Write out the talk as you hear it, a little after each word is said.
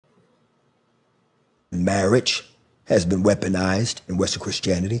Marriage has been weaponized in Western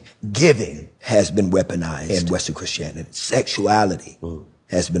Christianity. Giving has been weaponized in Western Christianity. Sexuality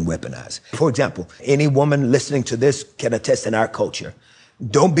has been weaponized. For example, any woman listening to this can attest in our culture.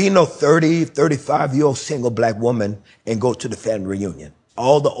 Don't be no 30, 35-year-old single black woman and go to the family reunion.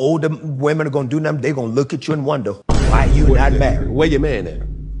 All the older women are going to do them. They're going to look at you and wonder, why you not married? Where your man at?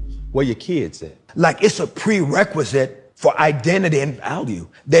 Where your kids at? Like it's a prerequisite for identity and value.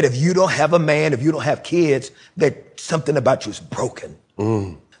 That if you don't have a man, if you don't have kids, that something about you is broken.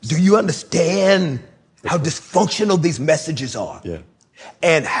 Do you understand how dysfunctional these messages are? Yeah.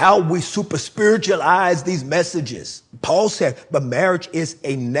 And how we super spiritualize these messages. Paul said, but marriage is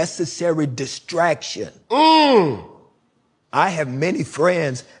a necessary distraction. I have many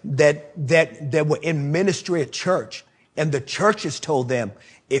friends that were in ministry at church, and the church has told them,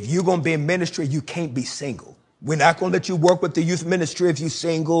 if you're going to be in ministry, you can't be single. We're not going to let you work with the youth ministry if you're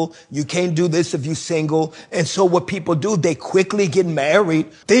single. You can't do this if you're single. And so what people do, they quickly get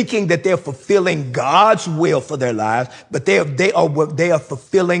married thinking that they're fulfilling God's will for their lives, but they are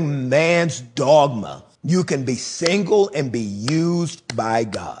fulfilling man's dogma. You can be single and be used by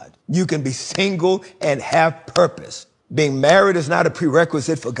God. You can be single and have purpose. Being married is not a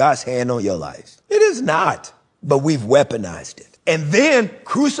prerequisite for God's hand on your life. It is not, but we've weaponized it. And then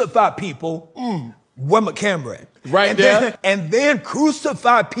crucify people. Where my camera at? Right and there. And then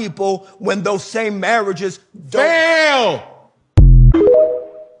crucify people when those same marriages fail.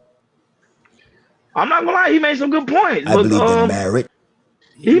 I'm not gonna lie, he made some good points. I believe in marriage.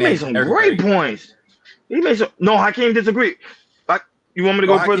 He made some great points. He made some. No, Hakeem disagree. You want me to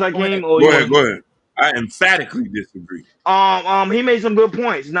go first, Hakeem? Go ahead. I emphatically disagree. He made some good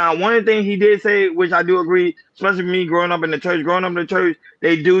points. Now, one of the things he did say, which I do agree, especially me growing up in the church,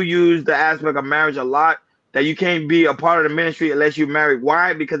 they do use the aspect of marriage a lot, that you can't be a part of the ministry unless you're married.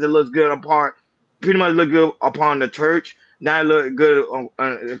 Why? Because it looks good pretty much look good upon the church. Now it look good,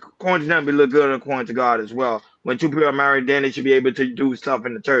 according to them, it look good according to God as well. When two people are married, then they should be able to do stuff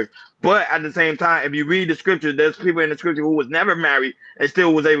in the church. But at the same time, if you read the scripture, there's people in the scripture who was never married and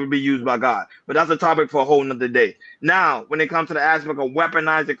still was able to be used by God. But that's a topic for a whole nother day. Now, when it comes to the aspect of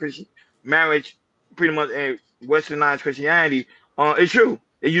weaponizing marriage, pretty much a westernized Christianity, it's true.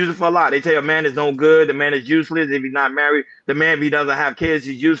 They use it for a lot. They tell you a man is no good. The man is useless if he's not married. The man, if he doesn't have kids,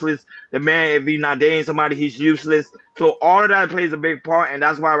 he's useless. The man, if he's not dating somebody, he's useless. So all of that plays a big part. And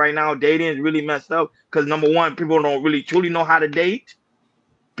that's why right now dating is really messed up. Because number one, people don't really truly know how to date.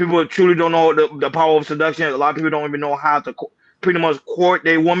 People truly don't know the power of seduction. A lot of people don't even know how to pretty much court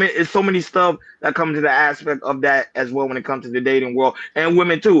their woman. It's so many stuff that comes to the aspect of that as well when it comes to the dating world. And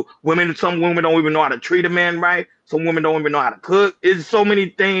women too. Some women don't even know how to treat a man right. Some women don't even know how to cook. It's so many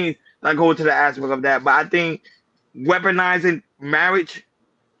things that go to the aspect of that. But I think weaponizing marriage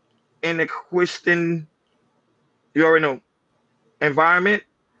in a Christian, you already know, environment,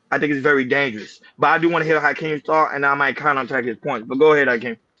 I think it's very dangerous. But I do want to hear Hakeem's thought, and I might counterattack his points. But go ahead,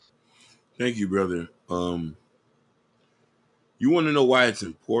 Hakeem. Thank you, brother. You want to know why it's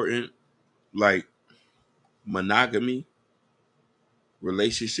important? Like monogamy,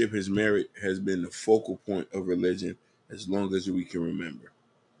 relationship, has been the focal point of religion as long as we can remember.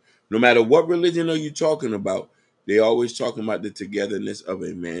 No matter what religion are you talking about, they always talking about the togetherness of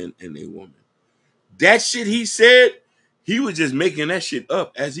a man and a woman. That shit he said, he was just making that shit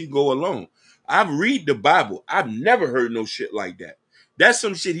up as he go along. I've read the Bible. I've never heard no shit like that. That's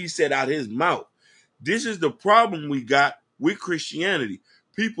some shit he said out his mouth. This is the problem we got with Christianity.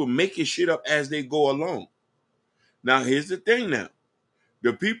 People making shit up as they go along. Now, here's the thing now.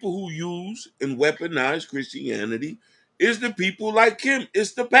 The people who use and weaponize Christianity is the people like him.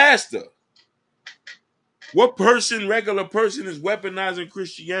 It's the pastor. What regular person is weaponizing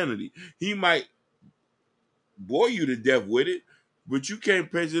Christianity? He might bore you to death with it, but you can't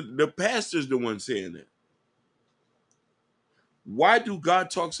present. The pastor's the one saying that. Why do God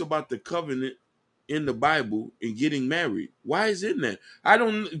talks about the covenant in the Bible and getting married? Why is it that?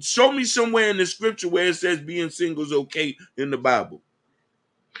 Show me somewhere in the scripture where it says being single is okay in the Bible.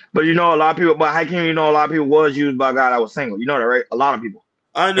 But a lot of people, but how can a lot of people was used by God that was single? You know that, right? A lot of people.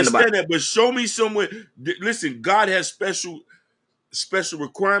 I understand that, but show me somewhere. Listen, God has special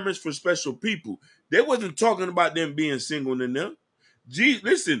requirements for special people. They wasn't talking about them being single to them.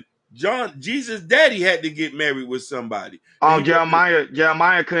 Listen, Jesus' daddy had to get married with somebody.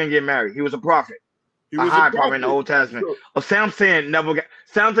 Jeremiah couldn't get married. He was a prophet. He was a high prophet in the Old Testament. Samson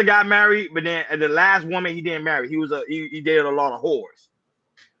Samson got married, but then the last woman he didn't marry. He dated a lot of whores.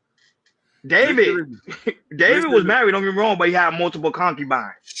 David was married, don't get me wrong, but he had multiple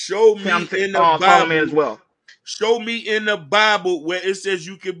concubines. Show me in the Bible Solomon as well. Show me in the Bible where it says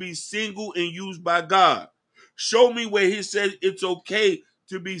you can be single and used by God. Show me where he says it's okay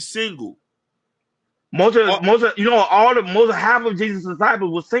to be single. Most of half of Jesus'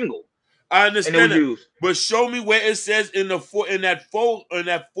 disciples were single. I And it understand was that. used. But show me where it says in that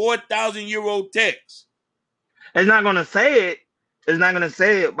 4,000-year-old text. It's not gonna say it. It's not gonna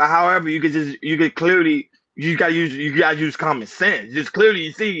say it. But however, you could gotta use common sense. Just clearly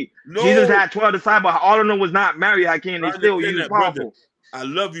you see Jesus had 12 disciples. All of them was not married. How can they still use powerful? Brother. I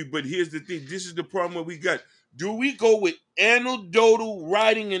love you, but here's the thing. This is the problem that we got. Do we go with anecdotal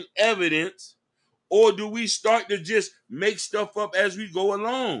writing and evidence, or do we start to just make stuff up as we go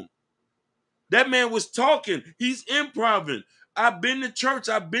along? That man was talking. He's improving. I've been to church.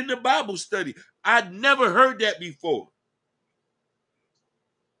 I've been to Bible study. I'd never heard that before.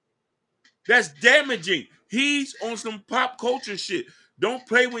 That's damaging. He's on some pop culture shit. Don't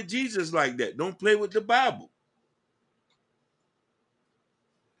play with Jesus like that. Don't play with the Bible.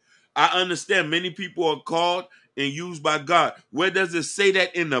 I understand many people are called and used by God. Where does it say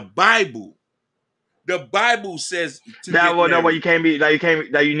that in the Bible? The Bible says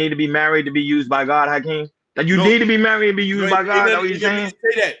that you need to be married to be used by God, Hakeem. That you need to be married and be used by God. That's what you're saying?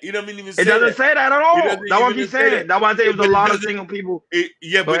 Say that. It doesn't even say that. It doesn't say that at all. That's what he's saying. That's why I say it was a lot of single people.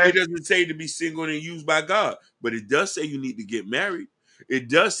 But it doesn't say to be single and used by God. But it does say you need to get married. It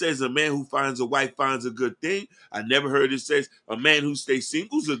does say a man who finds a wife finds a good thing. I never heard it says a man who stays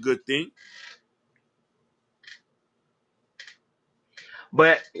single is a good thing.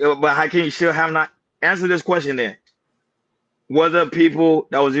 But Hakeem, you still have not answered this question then. Were there people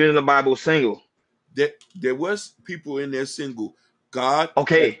that was in the Bible single? There was people in there single. God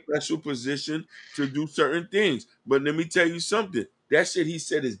had a special position to do certain things. But let me tell you something. That shit he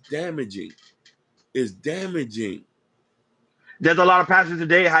said is damaging. It's damaging. There's a lot of pastors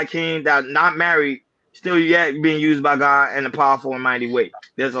today, Hakeem, that are not married, still yet being used by God in a powerful and mighty way.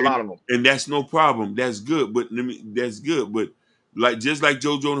 There's a lot of them. And that's no problem. That's good. But that's good. But just like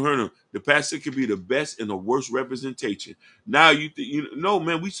JoJo Hernan, the pastor could be the best and the worst representation. Now no,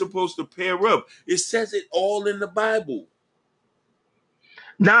 man, we supposed to pair up. It says it all in the Bible.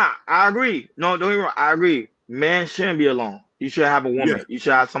 Nah, I agree. No, don't get me wrong. I agree. Man shouldn't be alone. You should have a woman. Yeah. You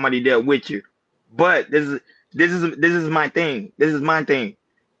should have somebody there with you. But this is my thing. This is my thing.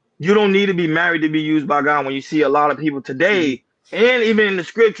 You don't need to be married to be used by God. When you see a lot of people today, and even in the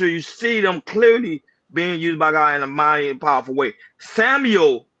scripture, you see them clearly being used by God in a mighty and powerful way.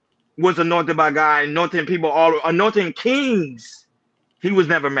 Samuel was anointed by God, anointing people, anointing kings. He was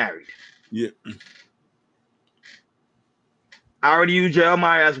never married. Yeah. I already used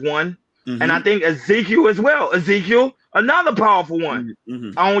Jeremiah as one. And I think Ezekiel as well. Ezekiel, another powerful one.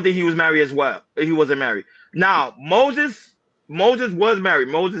 I don't think he was married as well. He wasn't married. Now, Moses was married.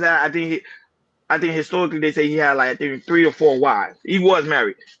 Moses had, I think historically they say he had like 3 or 4 wives. He was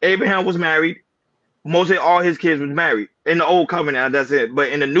married. Abraham was married. Moses, all his kids was married. In the old covenant, that's it. But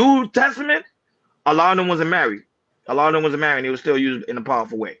in the New Testament, a lot of them wasn't married. A lot of them wasn't married. And they were still used in a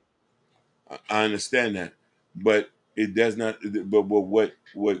powerful way. I understand that. But it does not. But what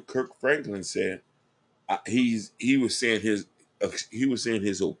Kirk Franklin said, he was saying his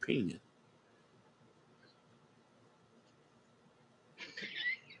opinion.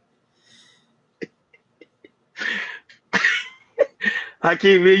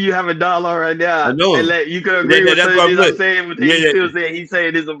 Hakeem, you have a dollar right now. I know. And you can agree with what I'm saying, but he's still saying he's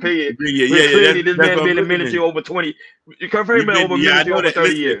saying his opinion. Clearly, this man been in ministry over 20. Kirk Franklin been over ministry over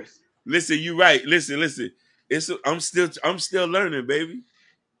 30 years. Listen, you're right. Listen. I'm still learning, baby.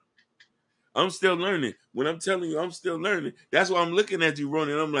 I'm still learning. When I'm telling you, I'm still learning. That's why I'm looking at you,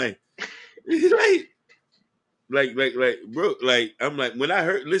 Ronnie. I'm like, bro, I'm like, when I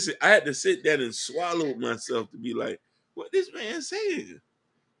heard, listen, I had to sit there and swallow myself to be like, what this man saying?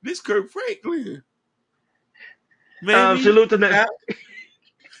 This Kirk Franklin. Man, salute to that.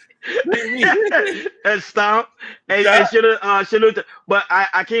 And stop. And salute to, but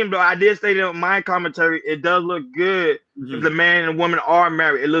I came though. I did state in my commentary, it does look good if the man and woman are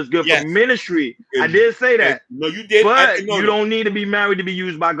married. It looks good for ministry. I did say that. No, you did. But you don't need to be married to be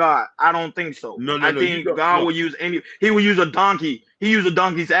used by God. I don't think so. I think God will use he will use a donkey. He used a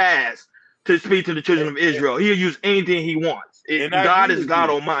donkey's ass to speak to the children of Israel. He'll use anything he wants. God is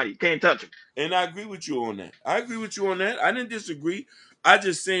God Almighty. Can't touch him. And I agree with you on that. I didn't disagree. I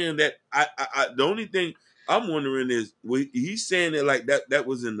just saying that the only thing I'm wondering is he's saying it like that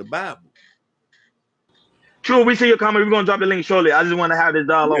was in the Bible. True, we see your comment. We're gonna drop the link shortly. I just want to have this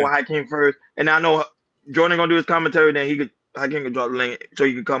dialogue with Hakeem first, and I know Jordan gonna do his commentary. Then Hakeem can drop the link so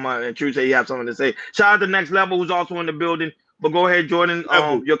you can come out and True say he have something to say. Shout out to Next Level who's also in the building. But go ahead, Jordan.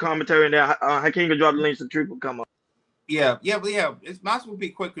 Level. Your commentary and then Hakeem can drop the links. The truth will come up. Yeah. It's might as well be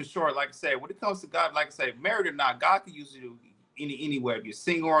quick and short. Like I said, when it comes to God, like I say, married or not, God can use you anywhere. If you're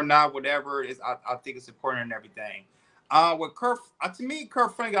single or not, whatever. I think it's important and everything. With Kirk, to me,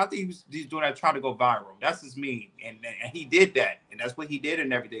 Kirk Franklin, I think he's doing that, trying to go viral. That's just me, and he did that, and that's what he did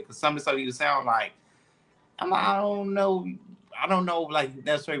and everything. Because some of the stuff he was sound like, I don't know, like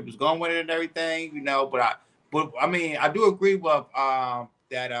necessarily was going with it and everything, but I mean, I do agree with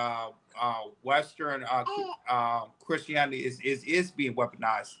that Western Christianity is being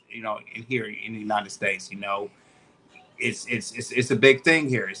weaponized, in here in the United States. It's a big thing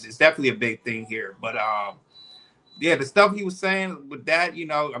here. It's definitely a big thing here, but yeah, the stuff he was saying with that,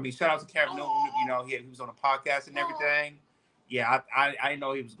 I mean, shout out to Kevin Newton, he was on a podcast and everything. Yeah, I didn't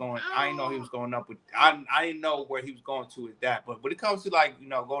know he was going. I didn't know he was going up with. I didn't know where he was going to with that. But when it comes to going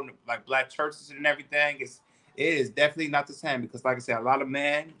to like black churches and everything, it is definitely not the same, because like I said, a lot of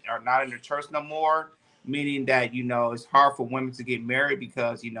men are not in the church no more, meaning that it's hard for women to get married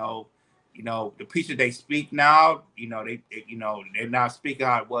because the preachers they speak now, they're not speaking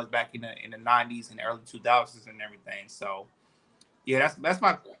how it was back in the 90s and early 2000s and everything. So yeah, that's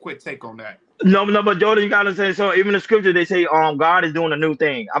my quick take on that. No, but Jordan, you gotta say so. Even the scripture, they say, God is doing a new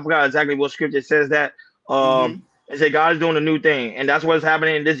thing. I forgot exactly what scripture says that. They say God is doing a new thing, and that's what's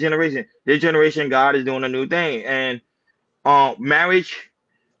happening in this generation. This generation, God is doing a new thing, and marriage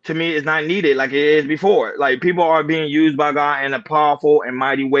to me is not needed like it is before. Like, people are being used by God in a powerful and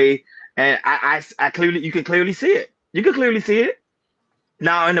mighty way, and I clearly, you can clearly see it. You can clearly see it.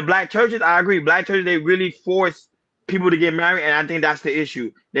 Now, in the black churches, I agree. Black churches, they really force people to get married, and I think that's the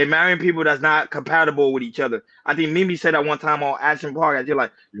issue. They're marrying people that's not compatible with each other. I think Mimi said that one time on Action Park. You're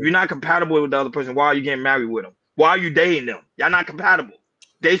like, if you're not compatible with the other person, why are you getting married with them? Why are you dating them? Y'all not compatible.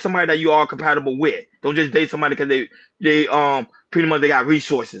 Date somebody that you are compatible with. Don't just date somebody because they pretty much they got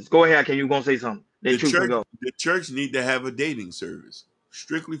resources. Go ahead, can you gonna say something? The church need to have a dating service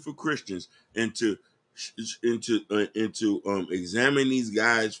strictly for Christians, and to examine these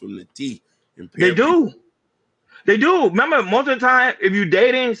guys from the teeth and They do. They do. Remember, most of the time, if you're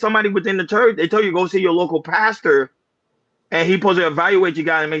dating somebody within the church, they tell you go see your local pastor, and he's supposed to evaluate you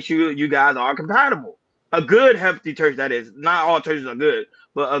guys and make sure you guys are compatible. A good, healthy church, that is. Not all churches are good,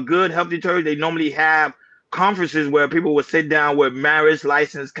 but a good, healthy church, they normally have conferences where people will sit down with marriage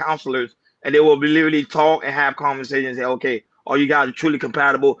licensed counselors, and they will literally talk and have conversations and say, okay, are you guys truly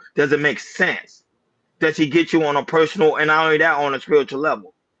compatible? Does it make sense? Does he get you on a personal, and not only that, on a spiritual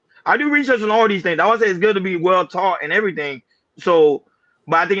level? I do research on all these things. I would say it's good to be well taught and everything. So,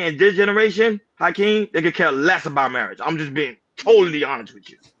 but I think in this generation, Hakeem, they could care less about marriage. I'm just being totally honest with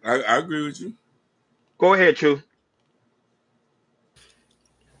you. I agree with you. Go ahead, Chu.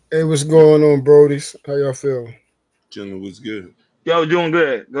 Hey, what's going on, Brodies? How y'all feel? Chilling was good. Yo, doing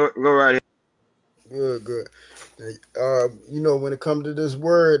good. Go right ahead. Good. When it comes to this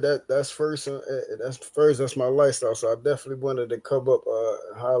word, that's first. That's my lifestyle. So I definitely wanted to come up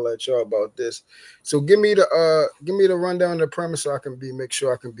and highlight y'all about this. So give me the rundown of the premise so I can make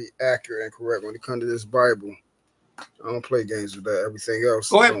sure I can be accurate and correct when it comes to this Bible. I don't play games with that. Everything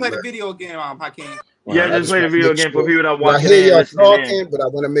else. Go ahead and play the video again, Hakeem. Yeah, just play the video again for people that watch. I hear y'all talking, but I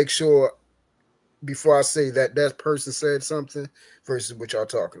want to make sure before I say that person said something versus what y'all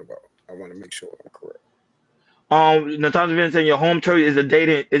talking about. I want to make sure I'm correct. Natasha Vince saying your home church is a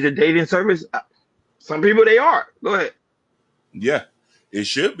dating service. Some people they are. Go ahead. Yeah, it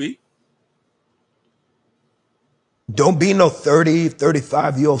should be. Don't be no 30,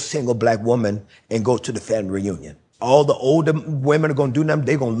 35-year-old single black woman and go to the family reunion. All the older women are going to do nothing.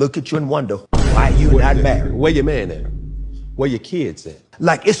 They're going to look at you and wonder, why you not married? Where your man at? Where your kids at?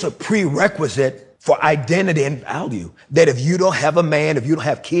 Like, it's a prerequisite for identity and value that if you don't have a man, if you don't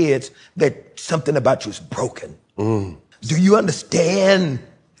have kids, that something about you is broken. Do you understand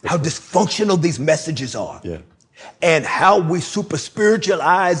how dysfunctional these messages are? Yeah. And how we super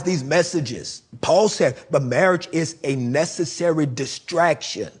spiritualize these messages. Paul said, but marriage is a necessary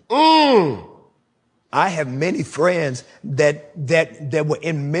distraction. I have many friends that were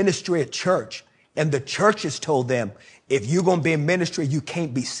in ministry at church, and the church has told them, if you're going to be in ministry, you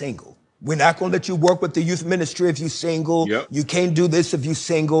can't be single. We're not going to let you work with the youth ministry if you're single. Yep. You can't do this if you're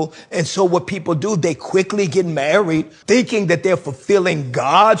single. And so what people do, they quickly get married thinking that they're fulfilling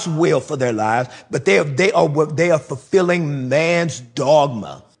God's will for their lives, but they are fulfilling man's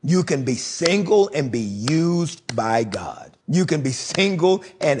dogma. You can be single and be used by God. You can be single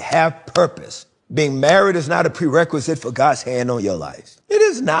and have purpose. Being married is not a prerequisite for God's hand on your life. It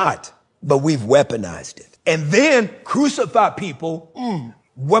is not, but we've weaponized it. And then crucify people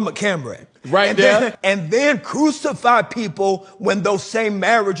Where my camera at? Right and there. Then, and then crucify people when those same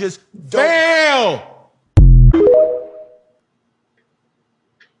marriages don't. Fail.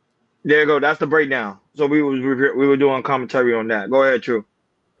 There you go. That's the breakdown. So we were doing commentary on that. Go ahead, True.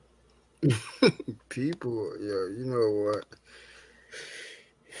 People, yeah, you know what?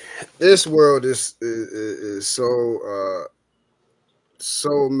 This world is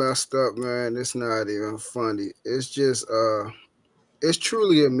so messed up, man. It's not even funny. It's just it's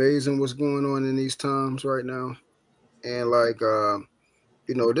truly amazing what's going on in these times right now. And like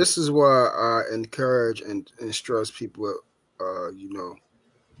you know, this is why I encourage and stress people you know,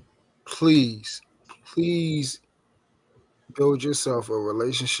 please build yourself a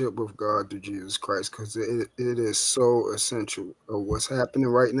relationship with God through Jesus Christ, because it is so essential of what's happening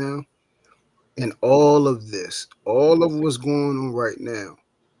right now. And all of this, all of what's going on right now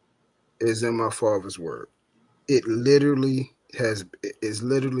is in my Father's word. It literally is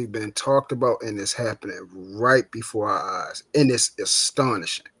literally been talked about, and it's happening right before our eyes. And it's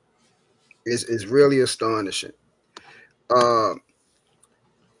astonishing. It's really astonishing.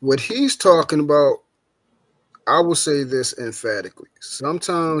 What he's talking about, I will say this emphatically.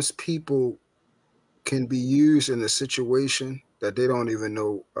 Sometimes people can be used in a situation that they don't even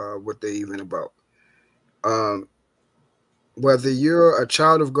know what they're even about. Um, whether you're a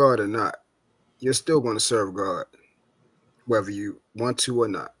child of God or not, you're still going to serve God, whether you want to or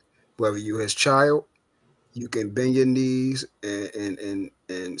not. Whether you're his child, you can bend your knees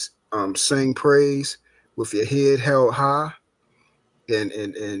and sing praise with your head held high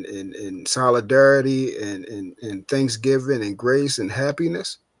and solidarity and thanksgiving and grace and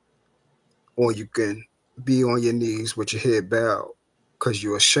happiness, or you can be on your knees with your head bowed because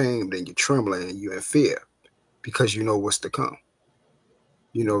you're ashamed and you're trembling and you're in fear because you know what's to come.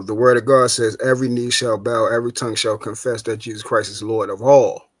 You know, the word of God says every knee shall bow, every tongue shall confess that Jesus Christ is Lord of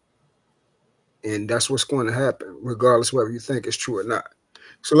all. And that's what's going to happen, regardless whether you think it's true or not.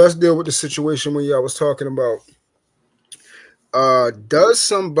 So let's deal with the situation when y'all was talking about, does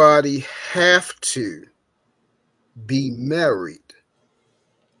somebody have to be married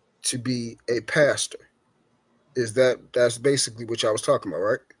to be a pastor? That's basically what y'all was talking about,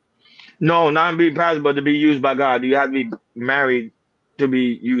 right? No, not to be pastor, but to be used by God. You have to be married to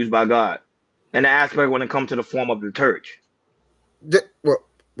be used by God. And the aspect when it comes to the form of the church.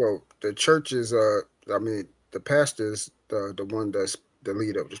 Well, the church is I mean, the pastor is the one that's the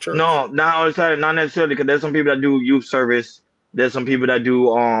leader of the church. No, not necessarily, because there's some people that do youth service. There's some people that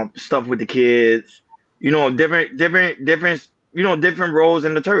do stuff with the kids. You know, different. You know, different roles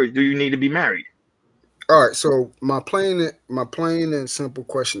in the church. Do you need to be married? All right, so my plain and simple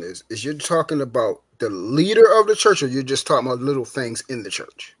question is you're talking about the leader of the church, or you're just talking about little things in the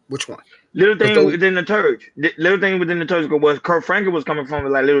church? Which one? Little Because thing within the church. Little thing within the church. Was Kirk Franklin was coming from,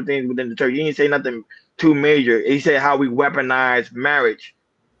 like little things within the church. He didn't say nothing too major. He said how we weaponize marriage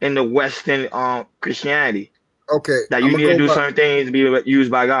in the Western Christianity. okay, That I'm you gonna need to go do by. certain things to be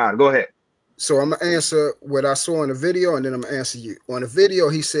used by God. Go ahead. So I'm gonna answer what I saw in the video, and then I'm gonna answer you. On the video,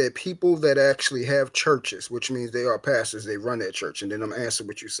 he said people that actually have churches, which means they are pastors, they run their church, and then I'm gonna answer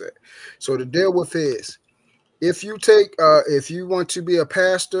what you said. So the deal with is, if you want to be a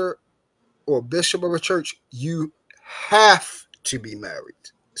pastor or bishop of a church, you have to be married.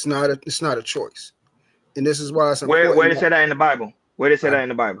 It's not a choice, and this is why it's Where important. they say that in the Bible? Where they say I, that in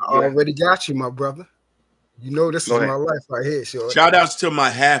the Bible? I Go ahead. already got you, my brother. You know this Go is ahead. my life right here, short. Shout outs to my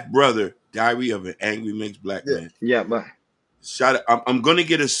half brother, Diary of an Angry Mixed Black Yeah. Man. Yeah, but Shout out, I'm gonna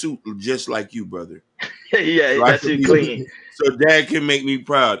get a suit just like you, brother. yeah, So I that could shit be, clean. so Dad can make me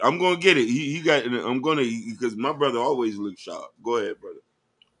proud. I'm gonna get it. He got. I'm gonna, because my brother always looks sharp. Go ahead, brother.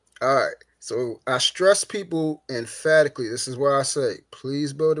 All right. So I stress people emphatically. This is why I say,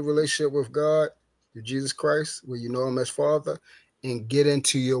 please build a relationship with God, through Jesus Christ, where you know him as Father, and get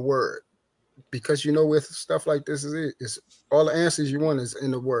into your word. Because you know, with stuff like this is all the answers you want is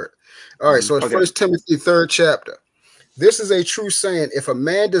in the word. All right. So it's Okay. First Timothy 3rd chapter. This is a true saying. If a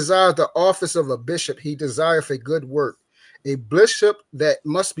man desires the office of a bishop, he desireth a good work. A bishop that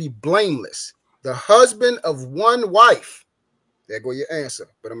must be blameless, the husband of one wife. There go your answer.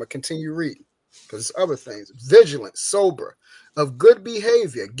 But I'm going to continue reading because it's other things. Vigilant, sober, of good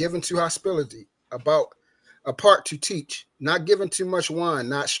behavior, given to hospitality, about apart to teach, not given too much wine,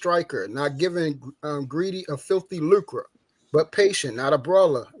 not striker, not given greedy of filthy lucre, but patient, not a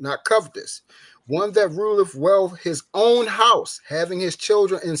brawler, not covetous, one that ruleth well his own house, having his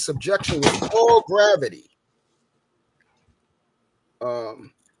children in subjection with all gravity.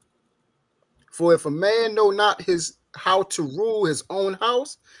 Um, for if a man know not his how to rule his own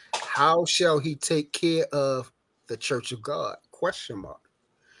house, how shall he take care of the church of God? Question mark.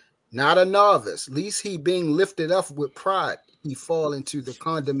 not a novice, lest he being lifted up with pride, he fall into the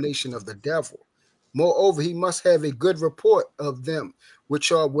condemnation of the devil. Moreover, he must have a good report of them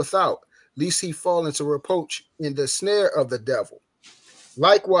which are without, lest he fall into reproach in the snare of the devil.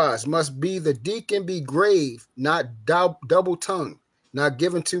 Likewise, must be the deacon be grave, not double-tongued, not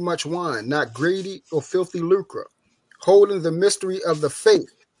given too much wine, not greedy or filthy lucre, holding the mystery of the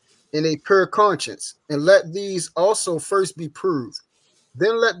faith in a pure conscience, and let these also first be proved.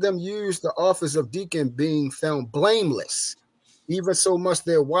 Then let them use the office of deacon, being found blameless. Even so must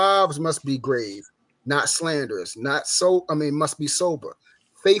their wives must be grave, not slanderers, must be sober,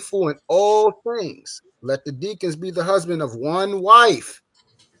 faithful in all things. Let the deacons be the husband of one wife,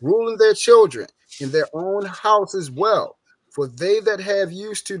 ruling their children in their own house as well. For they that have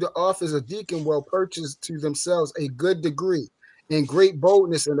used to the office of deacon will purchase to themselves a good degree and great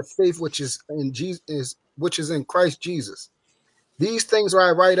boldness in the faith which is in Jesus, which is in Christ Jesus. These things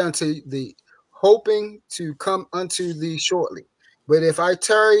I write unto thee, hoping to come unto thee shortly. But if I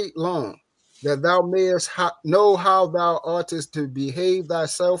tarry long, that thou mayest know how thou oughtest to behave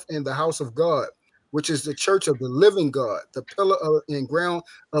thyself in the house of God, which is the church of the living God, the pillar and ground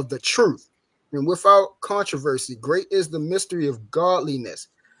of the truth. And without controversy, great is the mystery of godliness.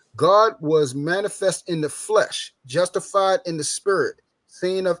 God was manifest in the flesh, justified in the spirit,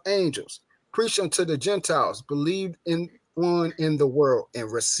 seen of angels, preached unto the Gentiles, believed on in the world,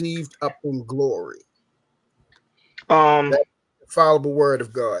 and received up in glory. Um, That's the infallible word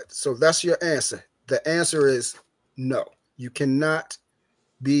of God. So that's your answer. The answer is no. You cannot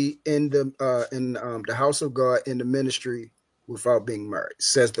be in the house of God in the ministry without being married,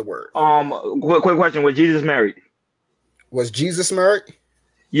 says the word. quick question: was Jesus married? Was Jesus married?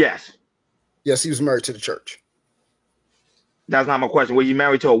 Yes. Yes, he was married to the church. That's not my question. Was he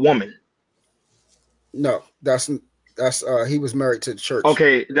married to a woman? No, that's he was married to the church.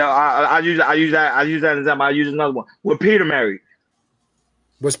 Okay, I use that example. I use another one. Was Peter married?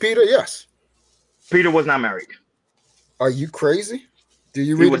 Was Peter? Yes. Peter was not married. Are you crazy? Do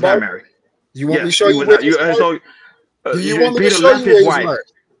you He read the was not Bible? married. Do you want me to Yes, show he you was where not. he's married? Do you want me to Peter show left you his where he's wife. married?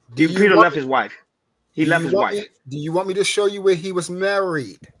 Do you Peter want left me? his wife. He Do left you his want wife. me? Do you want me to show you where he was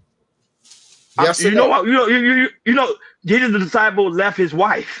married? Yes or You know no? what? You know, Jesus the disciple left his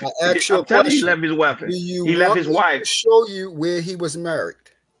wife. I asked you a I'm telling you, he question. left his wife. Do you He left want his me to wife. show you where he was married?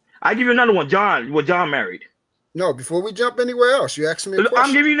 I give you another one. John. Was John married? No, before we jump anywhere else, you asked me a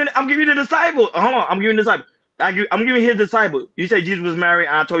question. I'm giving you the disciple. Hold on. I'm giving the disciple. I'm giving his disciple. You say Jesus was married.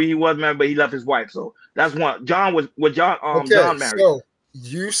 I told you he was married, but he left his wife. So that's one. John was Okay, John married. so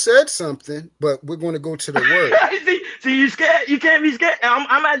you said something, but we're going to go to the word. see, you scared. You can't be scared.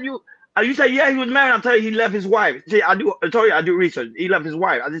 I'm at you. You say yeah, he was married. I'll tell you he left his wife. See, I told you I do research. He left his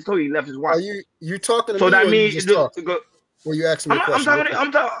wife. I just told you he left his wife. Are you talking to So me, that or you means just talking? Or you asking me a I'm question? talking.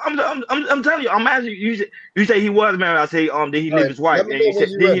 I'm telling you. I'm asking you. You say he was married. I say did he All leave right, his wife? let me And know you when said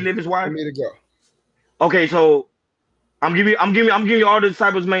you're did he ready leave his for wife? me to go. Okay, so I'm giving you all the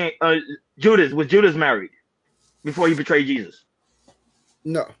disciples' name. Judas, was Judas married before he betrayed Jesus?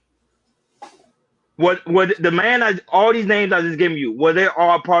 No, What the man that all these names I just giving you, were they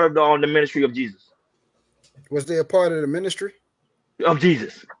all part of the ministry of Jesus? was they a part of the ministry? Of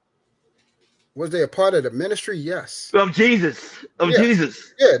Jesus. Was they a part of the ministry? Yes. Of Jesus. Of Yes.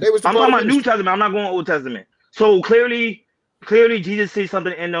 Jesus. Yeah, they was the I'm part talking of about New ministry. Testament. I'm not going Old Testament. So clearly Jesus sees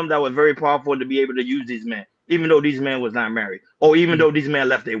something in them that was very powerful to be able to use these men, even though these men was not married, or even though these men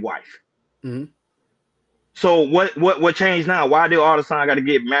left their wife. Mm-hmm. So what changed now? Why do all the time got to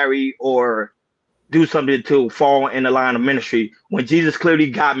get married or do something to fall in the line of ministry when Jesus clearly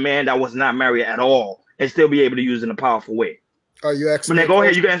got men that was not married at all and still be able to use it in a powerful way? Are you But asking me then a go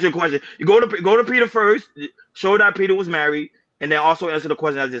ahead, you question? can answer your question. You go to Peter first, show that Peter was married, and then also answer the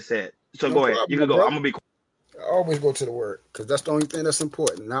question I just said. So No go ahead, problem, you my can go. I'm brother. gonna be. I always go to the word because that's the only thing that's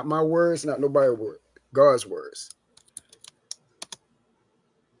important. Not my words, not nobody's word. God's words.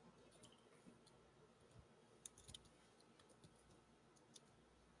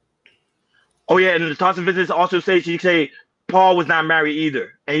 Oh yeah, and the Thoughts and Visits also says you say Paul was not married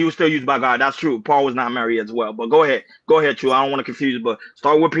either, and he was still used by God. That's true. Paul was not married as well. But go ahead, True. I don't want to confuse you, but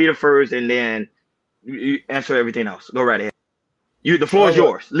start with Peter first, and then you answer everything else. Go right ahead. The floor All is right.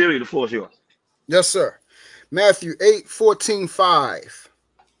 yours. Literally, the floor is yours. Yes, sir. Matthew 8:14-5.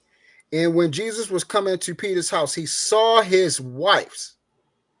 And when Jesus was coming to Peter's house, he saw his wife's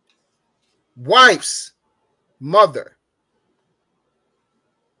mother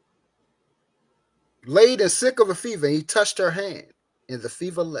laid and sick of a fever. And he touched her hand, and the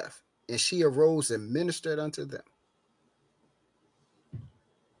fever left, and she arose and ministered unto them.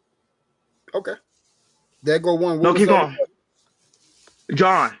 Okay. There go one. What No, was keep the other going.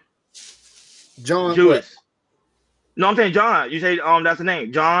 John. John what? Judas. No, I'm saying John. You say that's the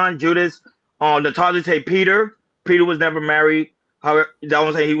name. John, Judas. The Targets say Peter. Peter was never married. However, that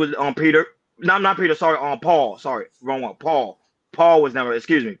one say he was on Peter. No, not Peter. Sorry, on Paul. Sorry, wrong one. Paul. Paul was never.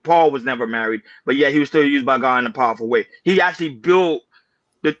 Excuse me. Paul was never married, but yeah, he was still used by God in a powerful way. He actually built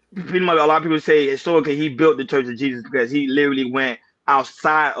the. Pretty much, a lot of people say historically he built the Church of Jesus because he literally went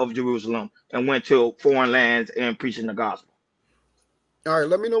outside of Jerusalem and went to foreign lands and preaching the gospel. All right,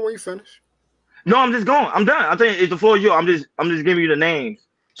 let me know when you finish. No, I'm just going. I'm done. I think it's the floor is yours. I'm just giving you the names.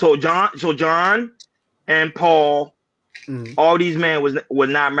 So John and Paul, all these men was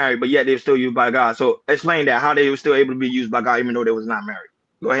not married, but yet they were still used by God. So explain that, how they were still able to be used by God even though they was not married.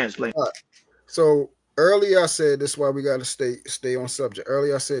 Go ahead and explain. All right. So earlier I said this is why we got to stay on subject.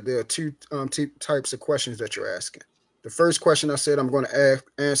 Earlier I said there are two types of questions that you're asking. The first question I said I'm going to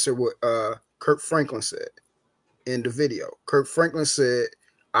answer what Kirk Franklin said in the video. Kirk Franklin said,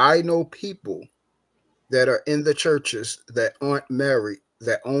 I know people that are in the churches that aren't married,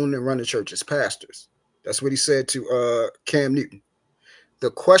 that own and run the churches, pastors. That's what he said to Cam Newton. The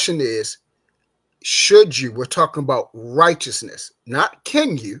question is, should you, we're talking about righteousness, not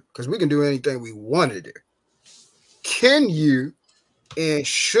can you, because we can do anything we want to do. Can you and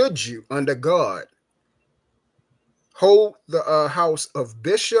should you, under God, hold the house of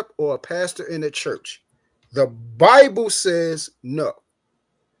bishop or a pastor in the church? The Bible says no.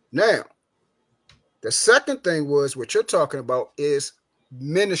 Now, the second thing was what you're talking about is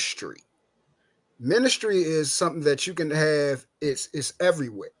ministry. Ministry is something that you can have. It's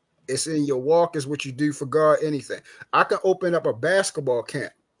everywhere. It's in your walk. Is what you do for God. Anything. I can open up a basketball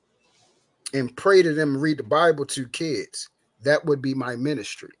camp and pray to them and read the Bible to kids. That would be my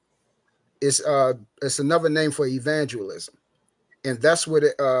ministry. It's another name for evangelism, and that's what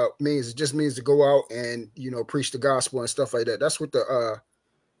it means. It just means to go out and preach the gospel and stuff like that. That's what the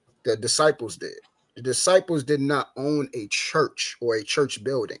disciples did. The disciples did not own a church or a church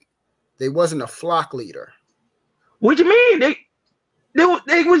building. They wasn't a flock leader. What do you mean? They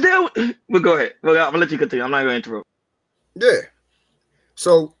was there. Well, go ahead. Well, I'm gonna let you continue. I'm not gonna interrupt. Yeah.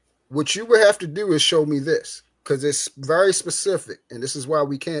 So what you would have to do is show me this, because it's very specific, and this is why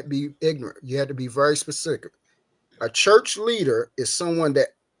we can't be ignorant. You have to be very specific. A church leader is someone that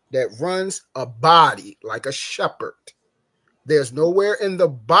runs a body like a shepherd. There's nowhere in the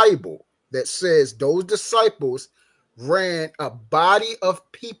Bible that says those disciples ran a body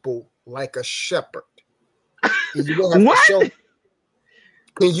of people like a shepherd. And you will have to show.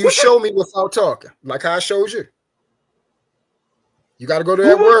 Can you show me without talking, like how I showed you? You got to go to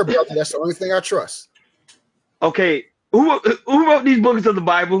that word, brother. That's the only thing I trust. Okay, who wrote these books of the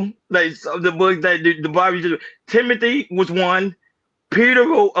Bible? Like the books that the Bible. Timothy was one. Peter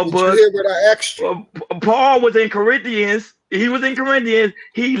wrote a book. You hear what I asked you? Paul was in Corinthians. He was in Corinthians.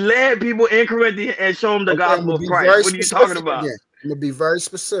 He led people in Corinthians and showed them the gospel of Christ. What are you talking about? Again. I'm gonna be very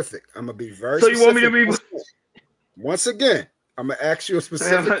specific. I'm gonna be very. So specific. You want me to be? Once again, I'm gonna ask you a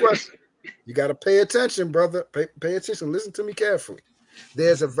specific question. You got to pay attention, brother. Pay attention. Listen to me carefully.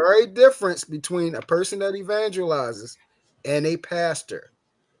 There's a very difference between a person that evangelizes and a pastor.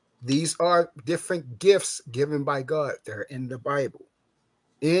 These are different gifts given by God. They're in the Bible.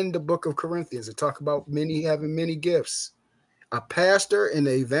 In the book of Corinthians, it talk about many having many gifts. A pastor and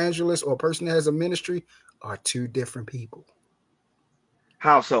an evangelist or a person that has a ministry are two different people.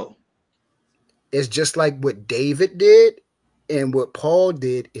 How so? It's just like what David did and what Paul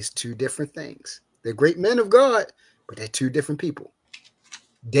did is two different things. They're great men of God, but they're two different people.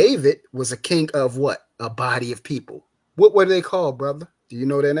 David was a king of what? A body of people. What were they called, brother? Do you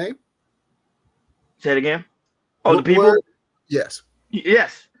know their name? Say it again. Oh, the people? Yes.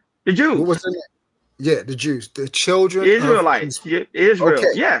 Yes. The Jews. What was their name? Yeah, the Jews. The children. Israelites. Israel. Okay.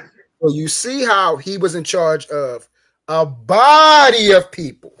 Yeah. So you see how he was in charge of a body of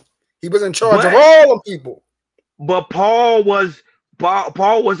people. He was in charge of all the people. But Paul was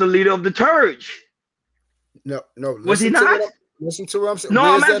the leader of the church. No. Was he not? Listen to what I'm saying.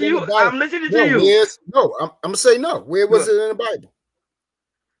 No, I'm asking you. I'm listening to you. I'm gonna say no. Where was it in the Bible?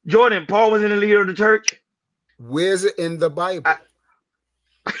 Jordan, Paul wasn't the leader of the church. Where's it in the Bible?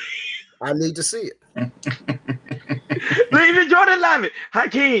 I need to see it. Even Jordan Lavitt,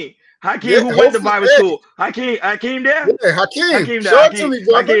 Hakeem, who went to Bible school. Hakeem there? Yeah, Hakeem. Show it to me,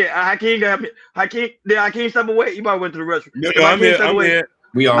 brother. Hakeem step away. He probably went to the restroom. No, I'm here.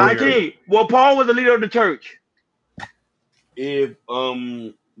 We all Hakeem. Well, Paul was the leader of the church. If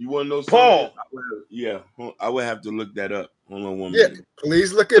you want to know something, Paul. I would have to look that up. Hold on 1 minute.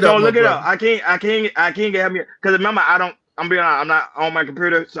 Please look it up. No, look it up. I can't help me because remember I'm being honest, I'm not on my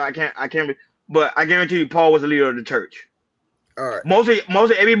computer, so I can't. But I guarantee you, Paul was the leader of the church. All right. Mostly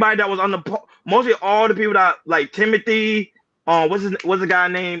everybody that was on the mostly all the people that like Timothy. What's the guy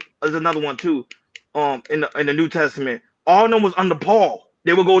name? There's another one too. In the New Testament, all of them was under Paul.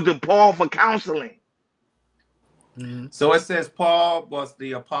 They would go to Paul for counseling. Mm-hmm. So it says Paul was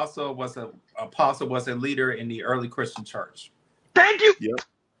the apostle, was a leader in the early Christian church. Thank you. Yep.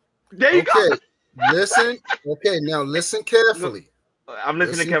 There you go. Listen. Okay, now listen carefully. I'm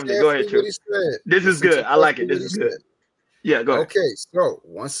listening carefully. Go ahead, True. This is good. I like it. This is good. Yeah, go ahead. Okay, so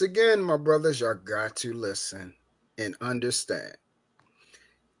once again, my brothers, y'all got to listen and understand.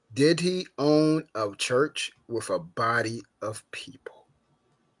 Did he own a church with a body of people?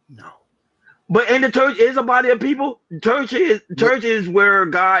 No. But in the church is a body of people. Church is where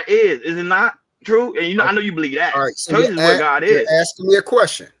God is it not true? And I know you believe that. All right, so church is where God is. You're asking me a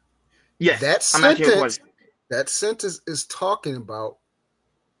question. Yes, I'm asking you a question. That sentence is talking about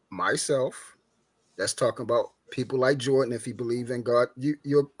myself. That's talking about people like Jordan. If you believe in God,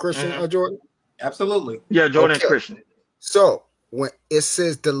 you're a Christian, Jordan? Absolutely. Yeah, Jordan's Christian. So when it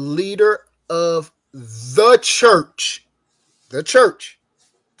says the leader of the church,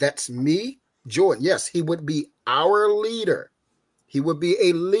 that's me, Jordan. Yes, he would be our leader. He would be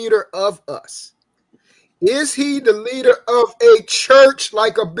a leader of us. Is he the leader of a church,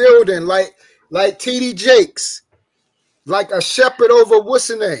 like a building, like TD Jakes, like a shepherd over what's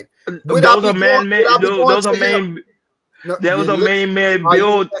the name? Those are man-made. Those are man. Those are man-made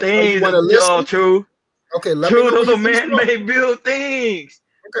build things. True. Okay, let me know. Those are man-made build things.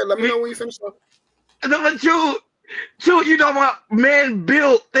 Okay, let me know when you finish. True. You know what? Man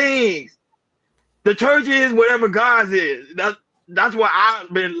built things. The church is whatever God is. That's what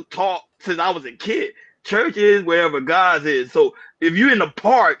I've been taught since I was a kid. Church is wherever God is. So if you're in the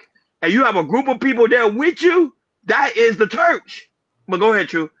park and you have a group of people there with you, that is the church. But go ahead,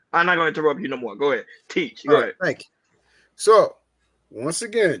 True. I'm not going to interrupt you no more. Go ahead. Teach. Go ahead. Thank you. So, once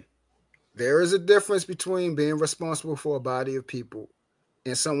again, there is a difference between being responsible for a body of people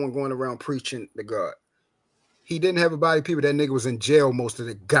and someone going around preaching to God. He didn't have a body of people. That nigga was in jail most of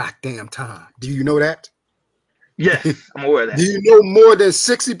the goddamn time. Do you know that? Yes, I'm aware of that. Do you know more than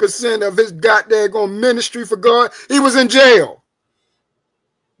 60% of his goddamn ministry for God? He was in jail.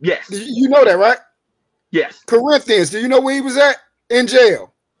 Yes. You know that, right? Yes. Corinthians, do you know where he was at? In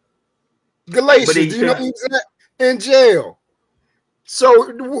jail. Galatians, do you know where he was at? In jail.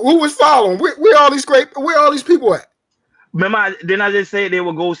 So who was following? Where all these people at? Remember, didn't I just say they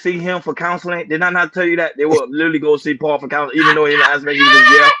would go see him for counseling? Did I not tell you that? They would literally go see Paul for counseling, even though he didn't ask me he was in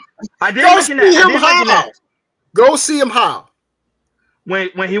jail. I did mention that. Go see him how?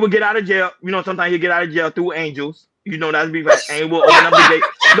 When he would get out of jail, sometimes he'd get out of jail through angels. That's be right. And he will open up the gate.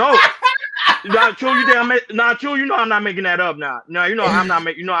 No. Not true. True. I'm not making that up now. No, I'm not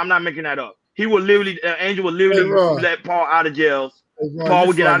making that up. He would literally, angel would literally let Paul out of jail. Paul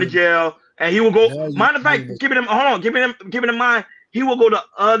would get out of jail, and he would go. Matter of fact, keeping in mind, he will go to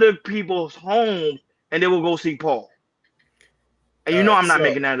other people's homes, and they will go see Paul. And I'm not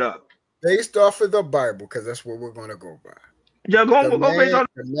making that up. Based off of the Bible, because that's what we're going to go by. Yeah, go based on.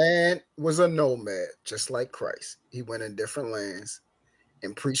 The man was a nomad, just like Christ. He went in different lands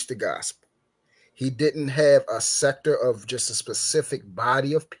and preached the gospel. He didn't have a sector of just a specific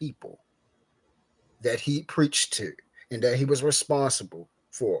body of people that he preached to and that he was responsible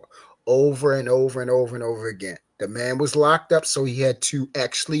for over and over and over and over again. The man was locked up, so he had to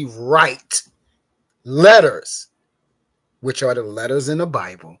actually write letters, which are the letters in the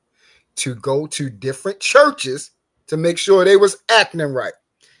Bible, to go to different churches to make sure they was acting right.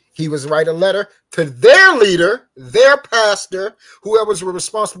 He was write a letter to their leader, their pastor, whoever was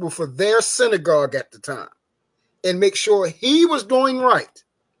responsible for their synagogue at the time, and make sure he was doing right.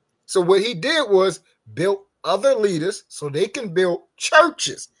 So what he did was built other leaders so they can build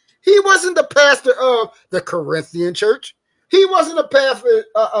churches. He wasn't the pastor of the Corinthian church. He wasn't the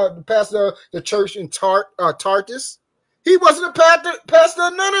pastor of the church in Tartus. He wasn't a pastor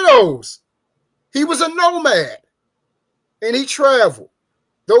of none of those. He was a nomad, and he traveled.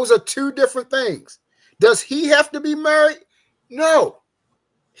 Those are two different things. Does he have to be married? No,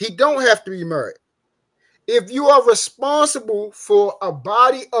 he don't have to be married. If you are responsible for a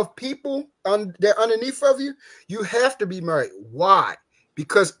body of people that underneath of you, you have to be married. Why?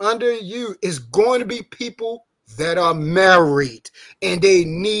 Because under you is going to be people that are married, and they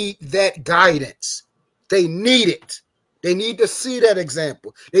need that guidance. They need it. They need to see that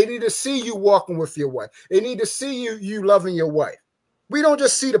example. They need to see you walking with your wife. They need to see you loving your wife. We don't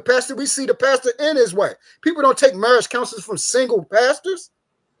just see the pastor. We see the pastor and his wife. People don't take marriage counselors from single pastors.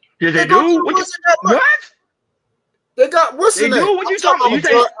 Yeah, they do. What? They got what's They the name? do. What you talking about? You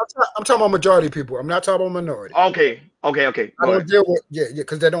say I'm talking about majority people. I'm not talking about minority. okay. I don't deal with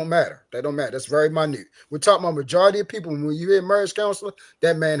because they don't matter. They don't matter. That's very minute. We're talking about majority of people. When you hear marriage counselor,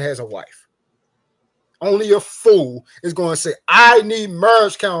 that man has a wife. Only a fool is going to say, I need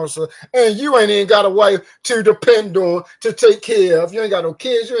marriage counselor, and you ain't even got a wife to depend on to take care of. You ain't got no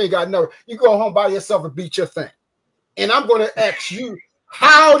kids, you ain't got no. You go home by yourself and beat your thing. And I'm going to ask you,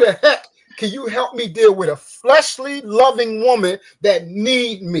 how the heck can you help me deal with a fleshly, loving woman that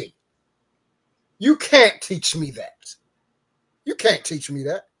need me? You can't teach me that. You can't teach me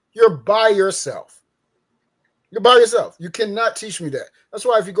that. You're by yourself. You're by yourself. You cannot teach me that. That's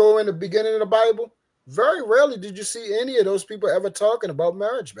why if you go in the beginning of the Bible, very rarely did you see any of those people ever talking about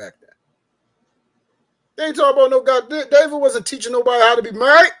marriage back then. They ain't talking about no God. David wasn't teaching nobody how to be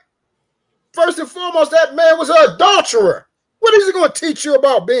married. First and foremost, that man was an adulterer. What is he going to teach you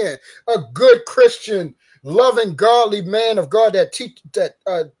about being a good Christian, loving, godly man of God that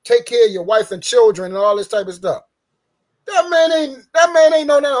take care of your wife and children and all this type of stuff? That man ain't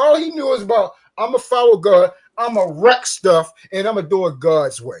know that. All he knew was about, I'm gonna follow God, I'm gonna wreck stuff, and I'm gonna do it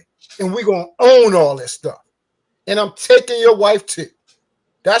God's way. And we're gonna own all this stuff. And I'm taking your wife too.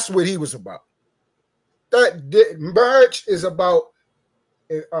 That's what he was about. That marriage is about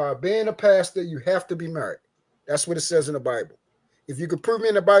being a pastor, you have to be married. That's what it says in the Bible. If you could prove me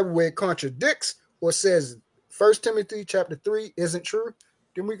in the Bible where it contradicts or says 1 Timothy chapter 3 isn't true,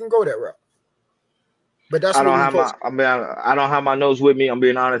 then we can go that route. But that's I don't what have my. I don't have my notes with me. I'm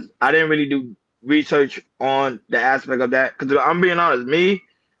being honest. I didn't really do research on the aspect of that because I'm being honest.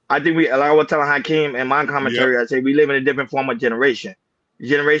 I think like I was telling Hakeem in my commentary. I say we live in a different form of generation.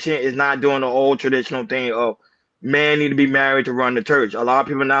 Generation is not doing the old traditional thing of man need to be married to run the church. A lot of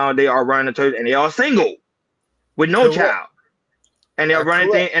people now they are running the church and they are single with no child, and they're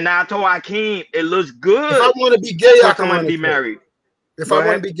running things. And I told Hakeem it looks good. If I want to be gay, I can run to be married. If I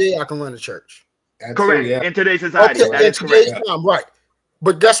want to be gay, I can run a church. Correct. Yeah. In today's society, that is correct. Time, right.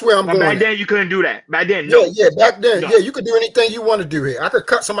 But that's where I'm going. Back then, you couldn't do that. Back then, no. Back then, you could do anything you want to do here. I could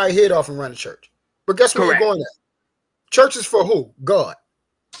cut somebody's head off and run a church. But guess where you're going at? Church is for who? God.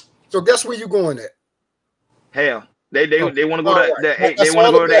 So guess where you're going at? Hell, they want to go to they want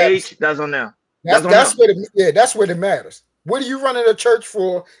to go to the H. That's on them. That's what it matters. What are you running a church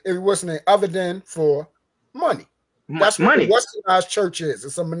for if it wasn't other than for money? That's what the westernized church is.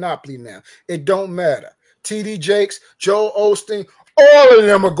 It's a monopoly now. It don't matter. T.D. Jakes, Joel Osteen, all of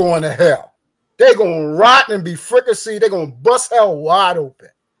them are going to hell. They're going to rot and be fricassee. They're going to bust hell wide open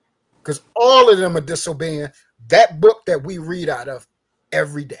because all of them are disobeying that book that we read out of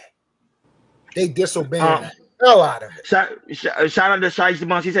every day. They disobeying the hell out of it. Shout out to Shiesty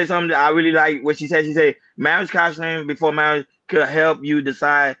Bun. She said something that I really like. What she said, marriage counseling before marriage could help you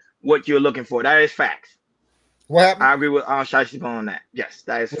decide what you're looking for. That is facts. What happened? I agree with Shiesty Bun on that. Yes,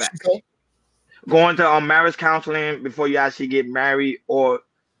 that is facts. Going to marriage counseling before you actually get married, or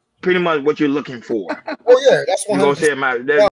pretty much what you're looking for. Oh yeah, that's 100%.